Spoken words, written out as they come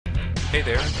Hey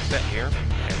there, Vet here,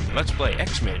 and let's play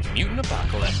X-Men Mutant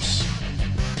Apocalypse.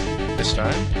 This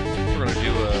time, we're going to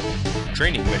do a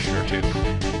training mission or two.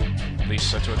 At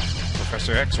least that's what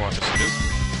Professor X wants us to do.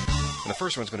 And the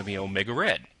first one's going to be Omega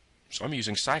Red, so I'm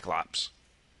using Cyclops.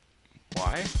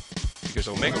 Why? Because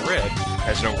Omega Red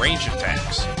has no ranged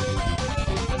attacks.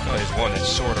 Well, there's one that's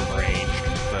sort of ranged,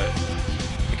 but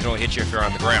it can only hit you if you're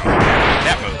on the ground.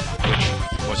 That move,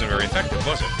 which wasn't very effective,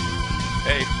 was it?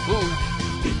 Hey, woo!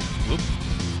 Whoop.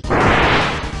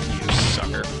 You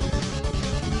sucker.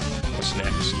 What's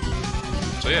next?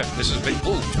 So yeah, this is big. Ooh,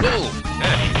 ooh!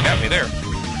 Yeah, you got me there.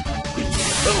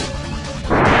 Ooh!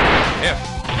 Yeah.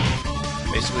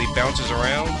 Basically bounces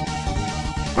around.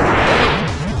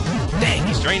 Dang,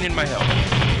 he's draining my health.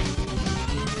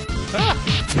 Ah!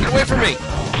 Get away from me!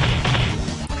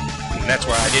 And that's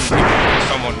why I didn't pick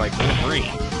someone like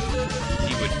Wolverine.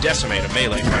 He would decimate a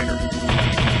melee fighter.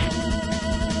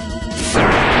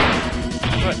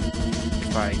 But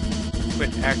if I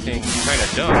quit acting kind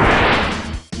of dumb,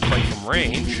 fight from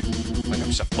range, like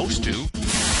I'm supposed to,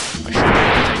 I should be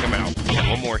able to take him out. And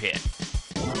one more hit.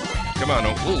 Come on,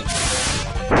 oh, ooh.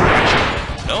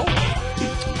 Gotcha. No?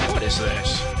 What is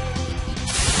this?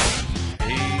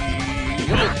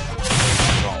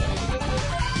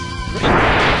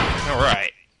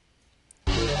 Alright.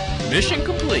 Mission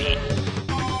complete.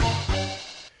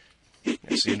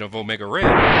 That's the end of Omega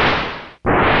Red.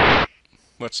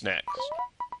 What's next?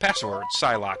 Password,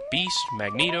 Psylocke, Beast,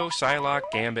 Magneto, Psylocke,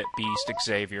 Gambit, Beast,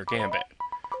 Xavier, Gambit.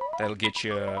 That'll get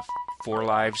you 4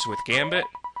 lives with Gambit,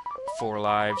 4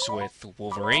 lives with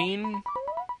Wolverine,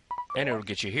 and it'll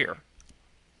get you here.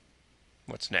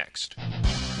 What's next?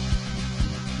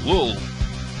 Whoa!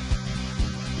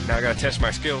 Now I gotta test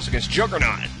my skills against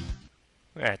Juggernaut.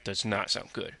 That does not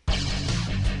sound good.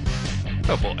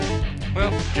 Oh boy.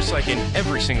 Well, just like in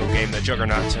every single game that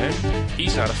Juggernaut's in,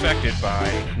 he's not affected by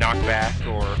knockback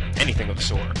or anything of the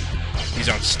sort. He's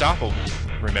unstoppable,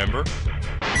 remember?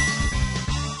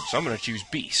 So I'm gonna choose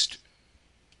Beast.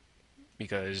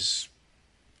 Because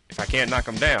if I can't knock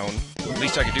him down, the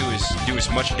least I can do is do as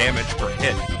much damage per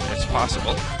hit as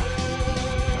possible.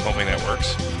 I'm hoping that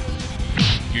works.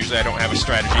 Usually I don't have a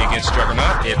strategy against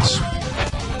Juggernaut, it's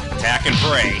attack and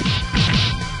pray.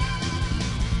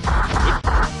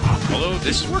 Although,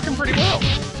 this is working pretty well.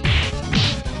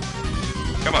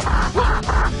 Come on.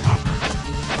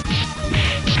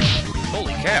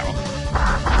 Holy cow.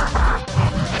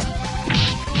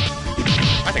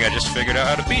 I think I just figured out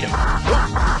how to beat him.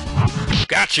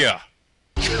 Gotcha!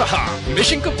 Haha!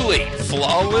 Mission complete!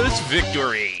 Flawless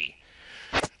victory!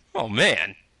 Oh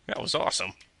man, that was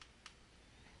awesome.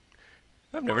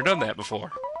 I've never done that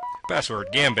before. Password,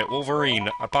 Gambit, Wolverine,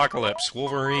 Apocalypse,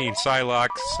 Wolverine,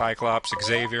 Psylocke, Cyclops,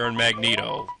 Xavier, and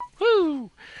Magneto. Woo!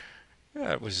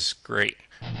 That was great.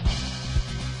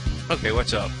 Okay,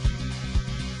 what's up?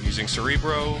 Using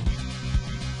Cerebro,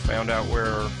 found out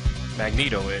where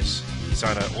Magneto is. He's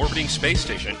on an orbiting space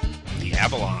station, the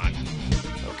Avalon.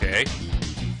 Okay.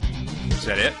 Is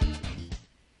that it?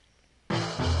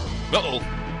 Uh-oh!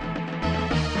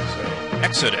 So,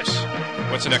 Exodus.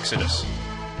 What's an Exodus?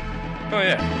 Oh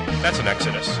yeah, that's an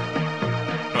Exodus.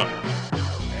 Huh.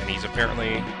 And he's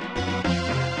apparently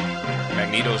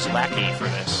Magneto's lackey for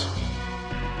this.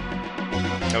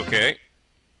 Okay.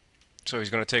 So he's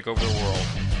gonna take over the world.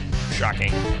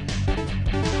 Shocking.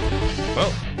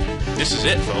 Well, this is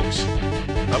it, folks.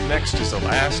 Up next is the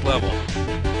last level.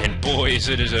 And boys,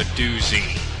 it is a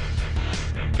doozy.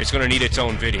 It's gonna need its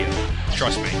own video.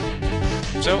 Trust me.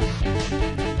 So,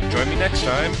 join me next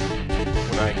time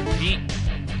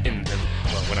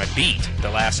when I beat the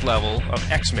last level of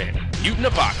X-Men Mutant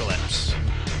Apocalypse.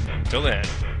 Till then,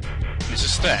 this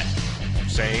is Thet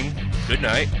saying good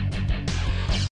night.